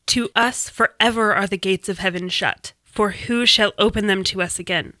To us forever are the gates of heaven shut, for who shall open them to us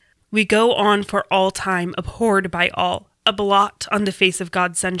again? We go on for all time, abhorred by all, a blot on the face of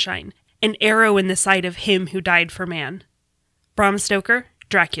God's sunshine, an arrow in the side of him who died for man. Bram Stoker,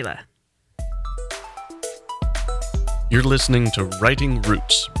 Dracula. You're listening to Writing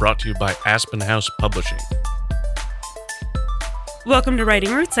Roots, brought to you by Aspen House Publishing. Welcome to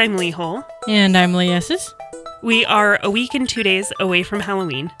Writing Roots. I'm Lee Hole. And I'm Lee Esses. We are a week and 2 days away from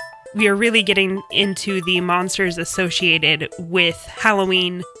Halloween. We are really getting into the monsters associated with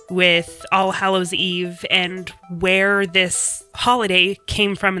Halloween, with All Hallows Eve, and where this holiday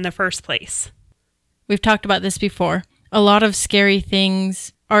came from in the first place. We've talked about this before. A lot of scary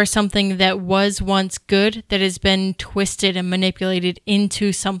things are something that was once good that has been twisted and manipulated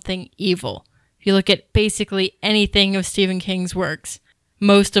into something evil. If you look at basically anything of Stephen King's works,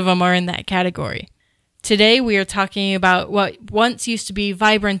 most of them are in that category. Today we are talking about what once used to be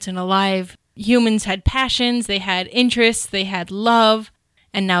vibrant and alive. Humans had passions, they had interests, they had love,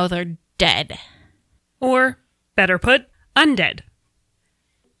 and now they're dead. Or, better put, undead.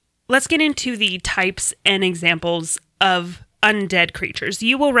 Let's get into the types and examples of undead creatures.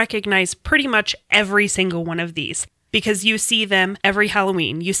 You will recognize pretty much every single one of these because you see them every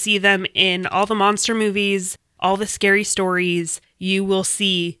Halloween. You see them in all the monster movies, all the scary stories. You will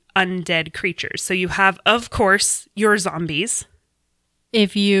see undead creatures. So you have, of course, your zombies.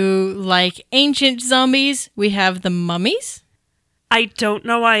 If you like ancient zombies, we have the mummies. I don't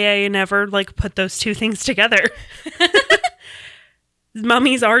know why I never put those two things together.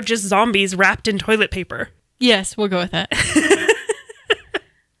 Mummies are just zombies wrapped in toilet paper. Yes, we'll go with that.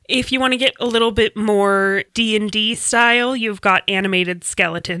 If you want to get a little bit more D&D style, you've got animated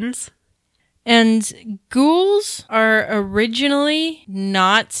skeletons. And ghouls are originally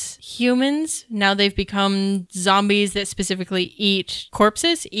not humans. Now they've become zombies that specifically eat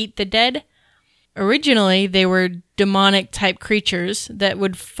corpses, eat the dead. Originally, they were demonic type creatures that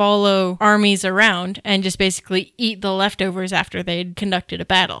would follow armies around and just basically eat the leftovers after they'd conducted a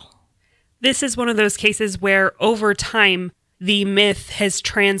battle. This is one of those cases where over time, the myth has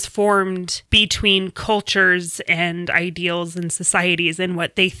transformed between cultures and ideals and societies and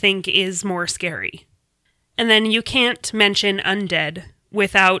what they think is more scary. And then you can't mention undead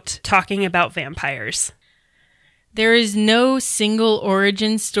without talking about vampires. There is no single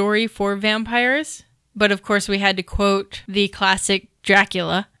origin story for vampires, but of course we had to quote the classic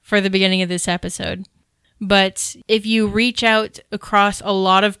Dracula for the beginning of this episode. But if you reach out across a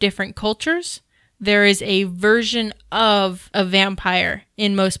lot of different cultures, there is a version of a vampire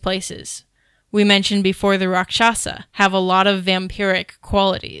in most places. We mentioned before the Rakshasa have a lot of vampiric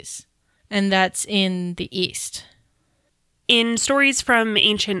qualities, and that's in the East. In stories from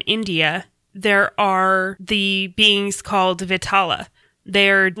ancient India, there are the beings called Vitala.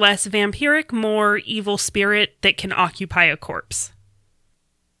 They're less vampiric, more evil spirit that can occupy a corpse.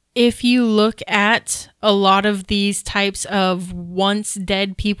 If you look at a lot of these types of once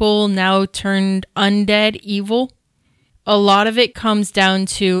dead people now turned undead evil, a lot of it comes down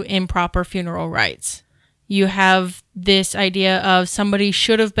to improper funeral rites. You have this idea of somebody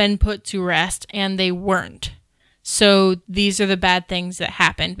should have been put to rest and they weren't. So these are the bad things that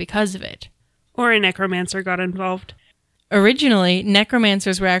happened because of it. Or a necromancer got involved. Originally,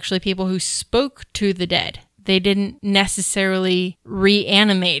 necromancers were actually people who spoke to the dead. They didn't necessarily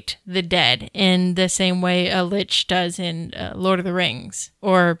reanimate the dead in the same way a lich does in Lord of the Rings,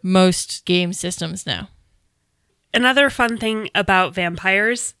 or most game systems now. Another fun thing about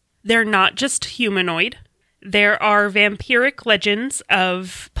vampires, they're not just humanoid. There are vampiric legends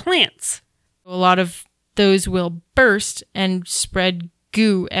of plants. A lot of those will burst and spread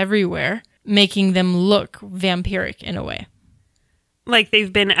goo everywhere, making them look vampiric in a way. Like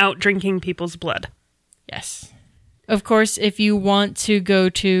they've been out drinking people's blood. Yes. Of course, if you want to go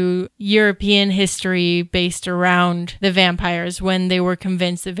to European history based around the vampires, when they were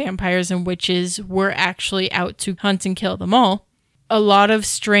convinced that vampires and witches were actually out to hunt and kill them all, a lot of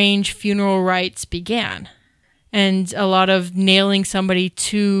strange funeral rites began. And a lot of nailing somebody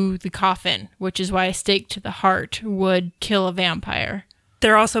to the coffin, which is why a stake to the heart would kill a vampire.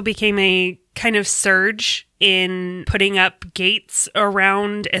 There also became a kind of surge in putting up gates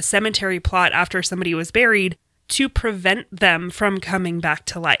around a cemetery plot after somebody was buried to prevent them from coming back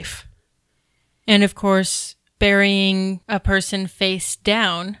to life. And of course, burying a person face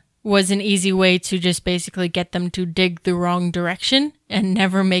down was an easy way to just basically get them to dig the wrong direction and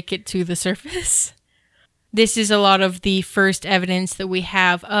never make it to the surface. This is a lot of the first evidence that we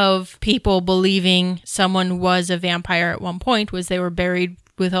have of people believing someone was a vampire at one point, was they were buried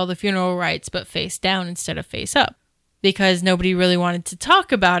with all the funeral rites but face down instead of face up. because nobody really wanted to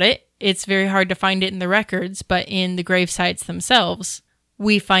talk about it. It's very hard to find it in the records, but in the grave sites themselves,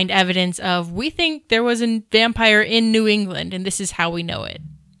 we find evidence of, we think there was a vampire in New England, and this is how we know it.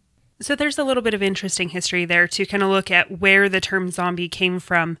 So there's a little bit of interesting history there to kind of look at where the term zombie came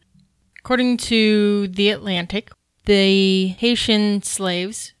from. According to The Atlantic, the Haitian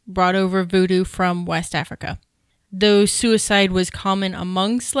slaves brought over voodoo from West Africa. Though suicide was common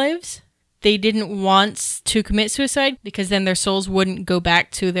among slaves, they didn't want to commit suicide because then their souls wouldn't go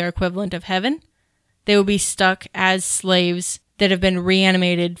back to their equivalent of heaven. They would be stuck as slaves that have been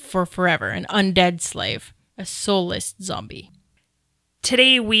reanimated for forever, an undead slave, a soulless zombie.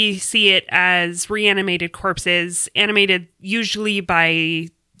 Today we see it as reanimated corpses, animated usually by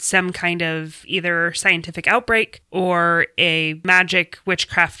some kind of either scientific outbreak or a magic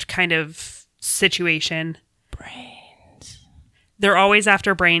witchcraft kind of situation. Brains. They're always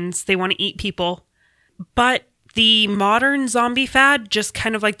after brains. They want to eat people. But the modern zombie fad, just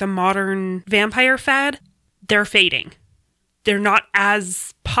kind of like the modern vampire fad, they're fading. They're not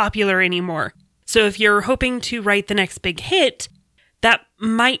as popular anymore. So if you're hoping to write the next big hit, that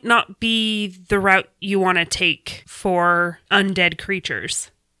might not be the route you want to take for undead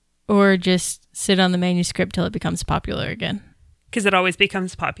creatures. Or just sit on the manuscript till it becomes popular again. Because it always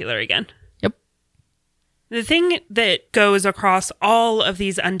becomes popular again. Yep. The thing that goes across all of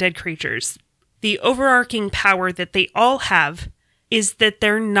these undead creatures, the overarching power that they all have, is that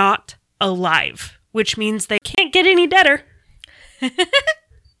they're not alive, which means they can't get any deader.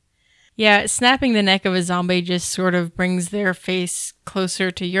 Yeah, snapping the neck of a zombie just sort of brings their face closer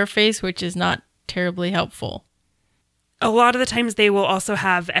to your face, which is not terribly helpful. A lot of the times they will also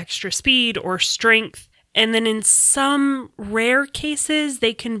have extra speed or strength, and then in some rare cases,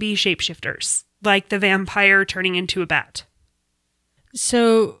 they can be shapeshifters, like the vampire turning into a bat.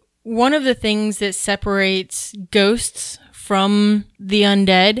 So, one of the things that separates ghosts from the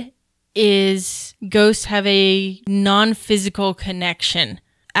undead is ghosts have a non-physical connection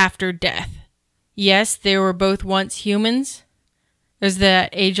after death. Yes, they were both once humans. There's that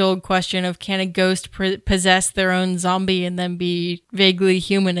age-old question of, can a ghost possess their own zombie and then be vaguely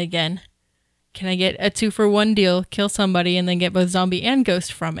human again? Can I get a 2-for-1 deal, kill somebody, and then get both zombie and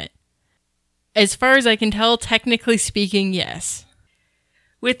ghost from it? As far as I can tell, technically speaking, yes.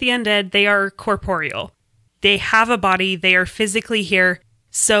 With the undead, they are corporeal. They have a body, they are physically here,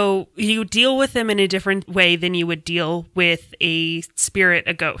 so you deal with them in a different way than you would deal with a spirit,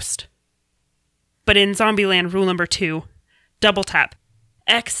 a ghost. But in Zombieland, rule number 2, double tap.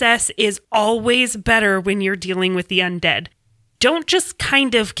 Excess is always better when you're dealing with the undead. Don't just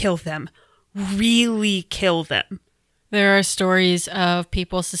kind of kill them. Really kill them. There are stories of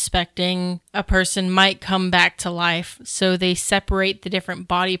people suspecting a person might come back to life, so they separate the different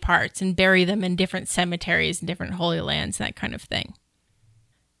body parts and bury them in different cemeteries and different holy lands, that kind of thing.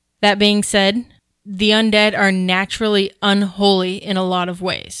 That being said, the undead are naturally unholy in a lot of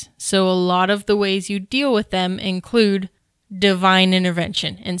ways. So a lot of the ways you deal with them include divine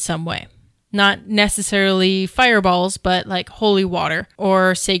intervention in some way. Not necessarily fireballs, but like holy water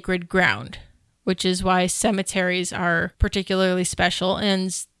or sacred ground, which is why cemeteries are particularly special,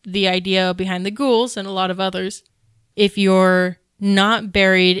 and the idea behind the ghouls and a lot of others. If you're not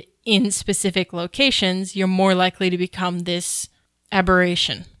buried in specific locations, you're more likely to become this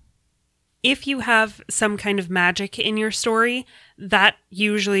aberration. If you have some kind of magic in your story, that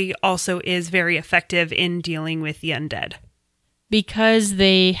usually also is very effective in dealing with the undead. Because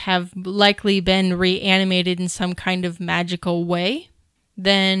they have likely been reanimated in some kind of magical way,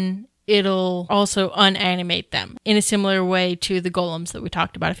 then it'll also unanimate them in a similar way to the golems that we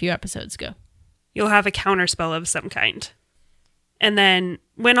talked about a few episodes ago. You'll have a counterspell of some kind. And then,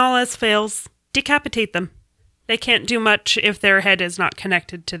 when all else fails, decapitate them. They can't do much if their head is not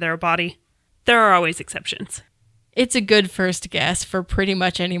connected to their body. There are always exceptions. It's a good first guess for pretty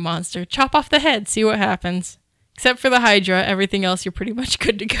much any monster. Chop off the head, see what happens. Except for the Hydra, everything else you're pretty much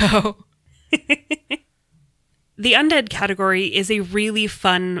good to go. The undead category is a really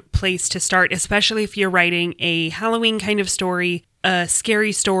fun place to start, especially if you're writing a Halloween kind of story, a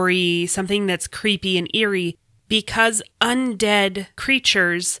scary story, something that's creepy and eerie, because undead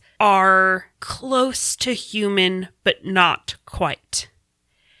creatures are close to human, but not quite.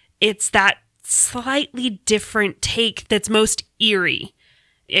 It's that slightly different take that's most eerie.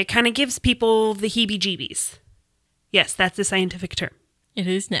 It kind of gives people the heebie-jeebies. Yes, that's a scientific term. It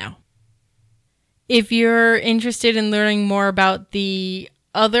is now. If you're interested in learning more about the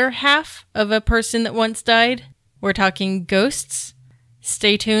other half of a person that once died, we're talking ghosts,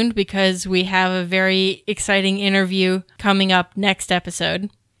 stay tuned because we have a very exciting interview coming up next episode.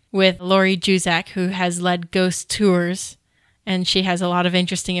 with Lori Juzak, who has led ghost tours. And she has a lot of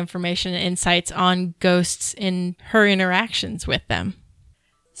interesting information and insights on ghosts in her interactions with them.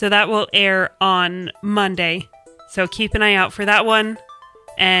 So that will air on Monday. So keep an eye out for that one.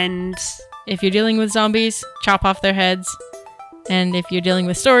 And if you're dealing with zombies, chop off their heads. And if you're dealing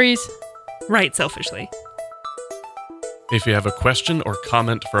with stories, write selfishly. If you have a question or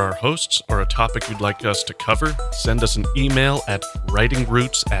comment for our hosts or a topic you'd like us to cover, send us an email at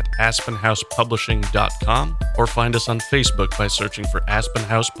writingroots@aspenhousepublishing.com or find us on Facebook by searching for Aspen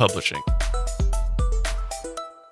House Publishing.